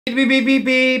Beep, beep, beep,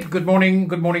 beep. Good morning,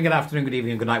 good afternoon, good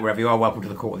evening, good night, wherever you are. Welcome to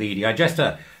the Court of the EDI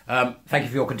Jester. Thank you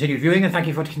for your continued viewing and thank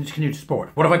you for continued support.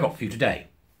 What have I got for you today?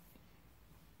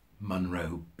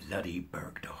 Munroe bloody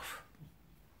Bergdorf.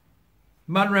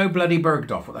 Munroe bloody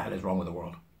Bergdorf. What the hell is wrong with the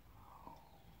world?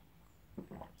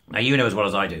 Now you know as well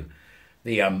as I do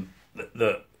the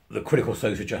critical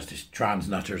social justice trans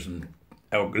nutters and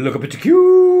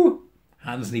LGBTQ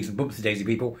hands, knees and bumps daisy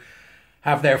people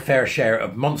have their fair share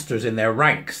of monsters in their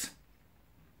ranks.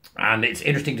 And it's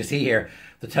interesting to see here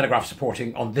the Telegraph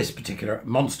supporting on this particular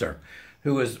monster,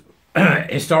 who has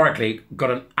historically got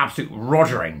an absolute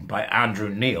rogering by Andrew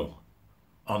Neil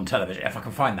on television. If I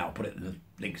can find that, I'll put it in the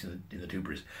links in the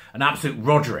tubers. An absolute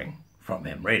rogering from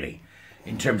him, really,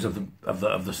 in terms of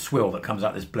the swill that comes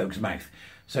out this bloke's mouth.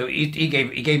 So he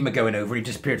gave him a going over. He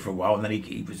disappeared for a while, and then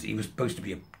he was supposed to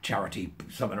be a charity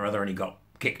something or other, and he got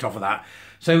kicked off of that.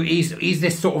 So he's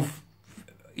this sort of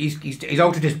he's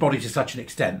altered his body to such an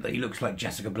extent that he looks like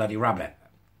Jessica Bloody Rabbit,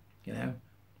 you know.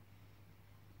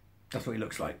 That's what he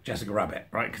looks like, Jessica Rabbit,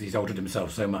 right? Because he's altered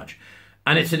himself so much,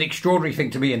 and it's an extraordinary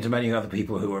thing to me and to many other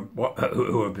people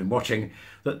who have been watching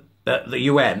that the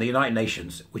UN, the United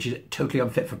Nations, which is totally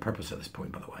unfit for purpose at this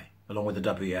point, by the way, along with the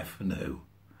WEF and the WHO,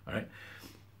 all right,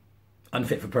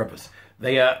 unfit for purpose.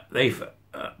 They've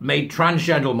made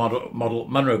transgender model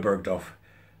Munroe Bergdorf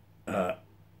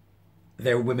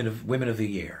they're women of the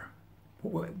year.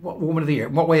 What woman of the year?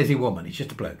 In what way is he a woman? He's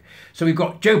just a bloke. So we've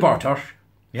got Joe Bartosz.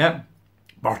 Yeah,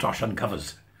 Bartosz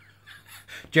uncovers.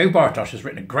 Joe Bartosz has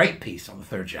written a great piece on the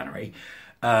 3rd of January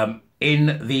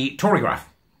in the Torygraph.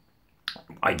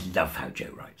 I love how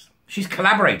Joe writes. She's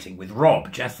collaborating with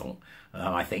Rob Jessel,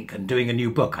 I think, and doing a new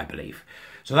book, I believe.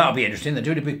 So that'll be interesting. They're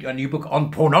doing a new book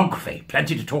on pornography.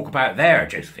 Plenty to talk about there,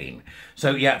 Josephine.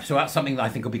 So yeah, so that's something that I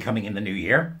think will be coming in the new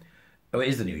year. Oh, it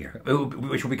is the new year,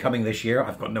 which will be coming this year.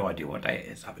 I've got no idea what day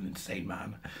it is. I'm an insane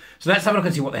man. So let's have a look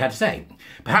and see what they had to say.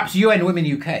 Perhaps UN Women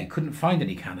UK couldn't find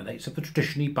any candidates of the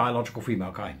traditionally biological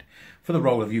female kind for the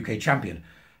role of UK champion.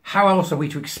 How else are we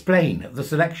to explain the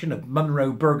selection of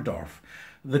Munroe Bergdorf,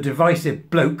 the divisive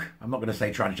bloke, I'm not going to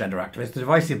say transgender activist, the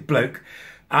divisive bloke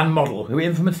and model who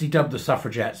infamously dubbed the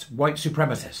suffragettes white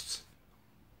supremacists?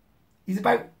 He's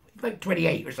about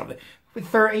 28 or something. With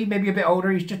 30, maybe a bit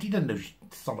older, he doesn't know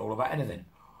sod all about anything.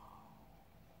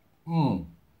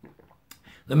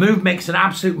 The move makes an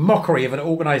absolute mockery of an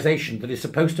organisation that is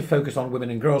supposed to focus on women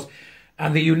and girls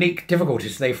and the unique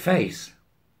difficulties they face.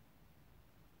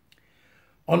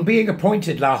 On being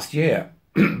appointed last year,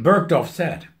 Bergdorf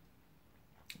said,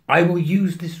 "I will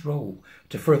use this role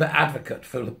to further advocate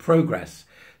for the progress,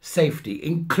 safety,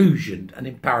 inclusion and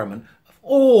empowerment of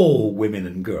all women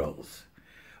and girls,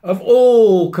 of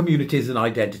all communities and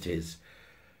identities."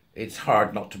 It's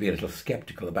hard not to be a little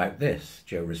sceptical about this,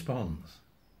 Joe responds.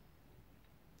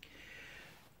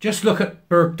 Just look at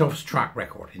Bergdorf's track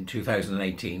record in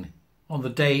 2018 on the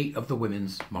day of the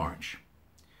Women's March.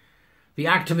 The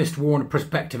activist warned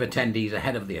prospective attendees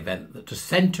ahead of the event that to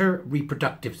centre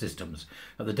reproductive systems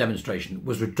at the demonstration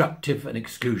was reductive and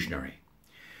exclusionary.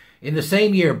 In the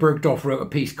same year, Bergdorf wrote a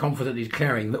piece confidently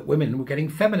declaring that women were getting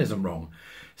feminism wrong.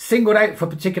 Singled out for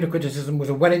particular criticism was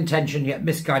a well-intentioned yet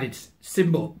misguided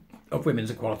symbol of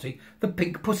women's equality, the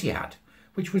pink pussy hat,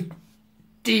 which was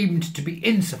deemed to be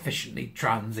insufficiently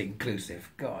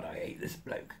trans-inclusive. God, I hate this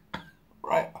bloke.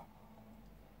 Right.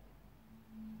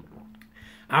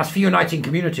 As for uniting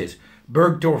communities,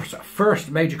 Bergdorf's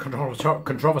first major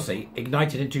controversy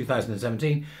ignited in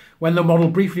 2017 when the model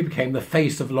briefly became the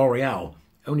face of L'Oreal,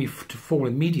 only to fall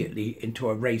immediately into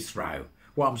a race row.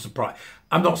 Well,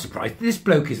 I'm not surprised. This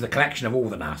bloke is the collection of all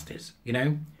the nasties, you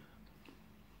know?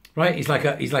 Right? He's like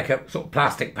a sort of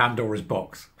plastic Pandora's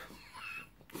box.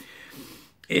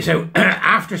 So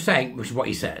after saying, which is what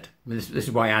he said, this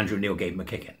is why Andrew Neil gave him a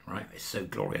kick in, right? It's so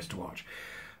glorious to watch.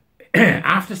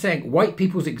 After saying white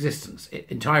people's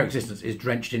entire existence is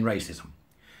drenched in racism,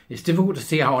 it's difficult to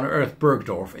see how on earth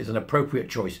Bergdorf is an appropriate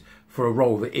choice for a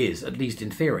role that is, at least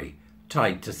in theory,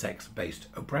 tied to sex-based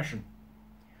oppression.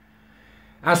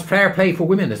 As fair play for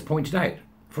women has pointed out,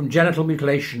 from genital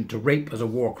mutilation to rape as a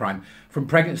war crime, from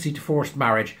pregnancy to forced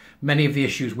marriage, many of the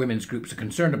issues women's groups are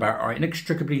concerned about are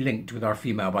inextricably linked with our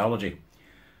female biology.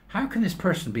 How can this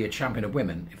person be a champion of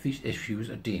women if these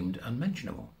issues are deemed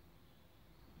unmentionable?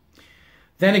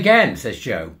 Then again, says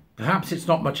Joe, perhaps it's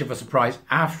not much of a surprise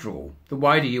after all. The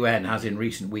wider UN has in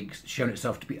recent weeks shown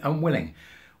itself to be unwilling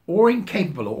or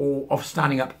incapable of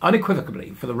standing up unequivocally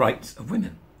for the rights of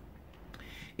women.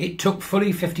 It took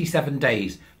fully 57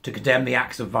 days to condemn the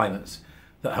acts of violence,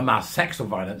 sexual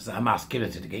violence that Hamas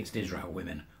committed against Israel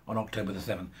women on October the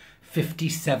 7th.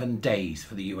 57 days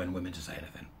for the UN women to say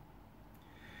anything.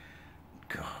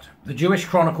 The Jewish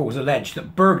Chronicles alleged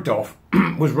that Bergdorf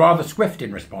was rather swift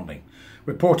in responding,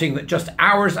 reporting that just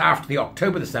hours after the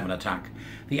October the 7th attack,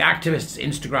 the activist's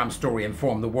Instagram story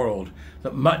informed the world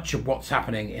that much of what's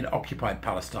happening in occupied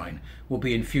Palestine will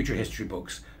be in future history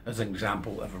books as an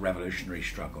example of a revolutionary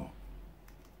struggle.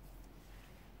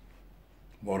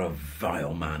 What a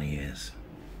vile man he is.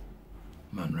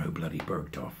 Munroe bloody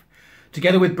Bergdorf.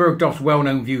 Together with Bergdorf's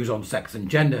well-known views on sex and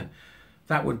gender,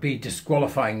 that would be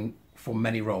disqualifying for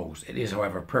many roles. It is,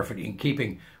 however, perfectly in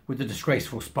keeping with the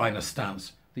disgraceful spineless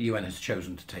stance the UN has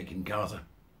chosen to take in Gaza.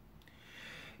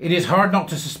 It is hard not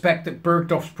to suspect that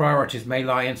Bergdorf's priorities may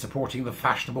lie in supporting the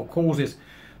fashionable causes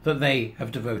that they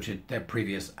have devoted their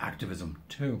previous activism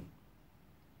to,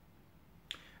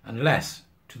 and less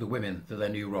to the women that their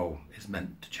new role is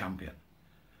meant to champion.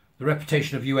 The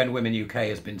reputation of UN Women UK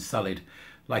has been sullied.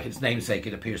 Like its namesake,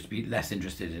 it appears to be less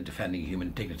interested in defending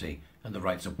human dignity and the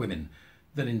rights of women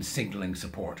than in signalling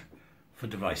support for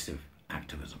divisive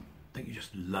activism. Don't you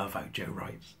just love how Joe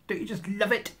writes? Don't you just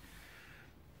love it?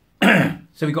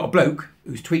 So we got a bloke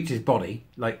who's tweaked his body,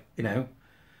 like, you know,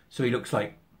 so he looks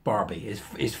like Barbie, his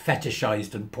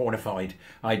fetishised and pornified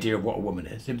idea of what a woman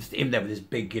is. Him there with his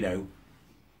big, you know,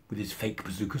 with his fake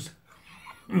bazookas,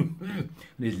 and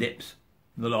his lips,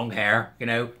 and the long hair, you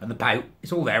know, and the pout.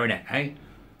 It's all there, isn't it, eh?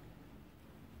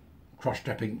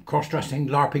 Cross-dressing,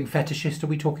 LARPing fetishist are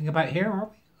we talking about here, are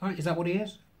we? Is that what he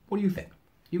is? What do you think?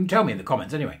 You can tell me in the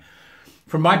comments anyway.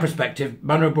 From my perspective,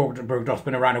 Munroe Bergdorf's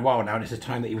been around a while now, and it's a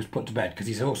time that he was put to bed, because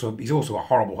he's also a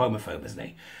horrible homophobe, isn't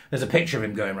he? There's a picture of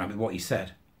him going around with what he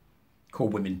said.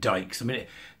 Called women dykes. I mean,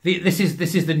 this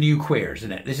is the new queers,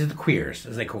 isn't it? This is the queers,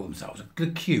 as they call themselves. The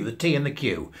Q, the T and the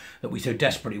Q, that we so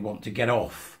desperately want to get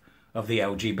off of the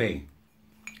LGB.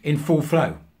 In full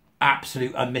flow.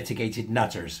 Absolute unmitigated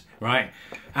nutters, right?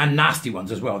 And nasty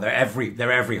ones as well. They're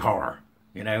every horror.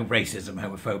 You know, racism,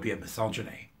 homophobia,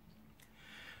 misogyny.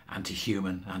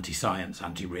 Anti-human, anti-science,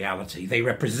 anti-reality. They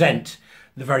represent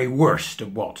the very worst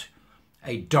of what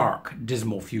a dark,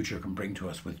 dismal future can bring to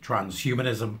us with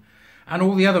transhumanism and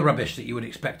all the other rubbish that you would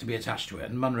expect to be attached to it.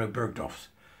 And Munroe Bergdorf's,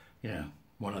 you know,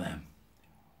 one of them.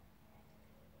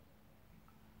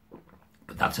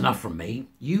 But that's enough from me.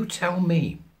 You tell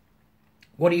me.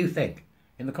 What do you think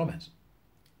in the comments?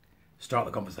 Start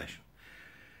the conversation.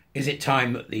 Is it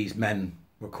time that these men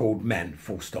were called men,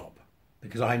 full stop?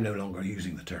 Because I'm no longer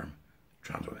using the term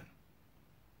trans women.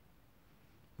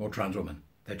 Or trans woman.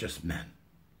 They're just men.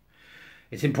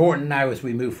 It's important now as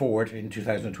we move forward in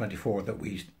 2024 that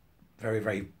we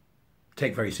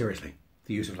take very seriously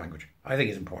the use of language. I think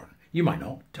it's important. You might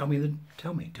not. Tell me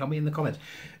in the comments.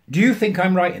 Do you think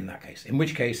I'm right in that case? In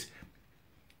which case,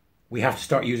 we have to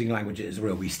start using language as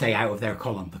real. We stay out of their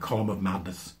column, the column of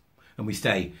madness, and we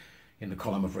stay in the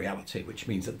column of reality, which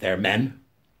means that they're men.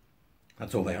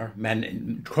 That's all they are.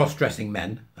 Men, cross-dressing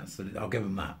men. I'll give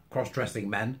them that. Cross-dressing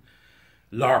men,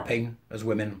 LARPing as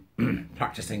women,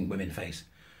 practicing women face,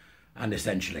 and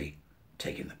essentially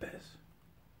taking the piss.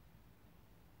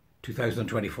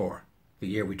 2024, the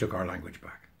year we took our language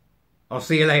back. I'll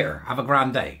see you later. Have a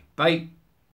grand day. Bye.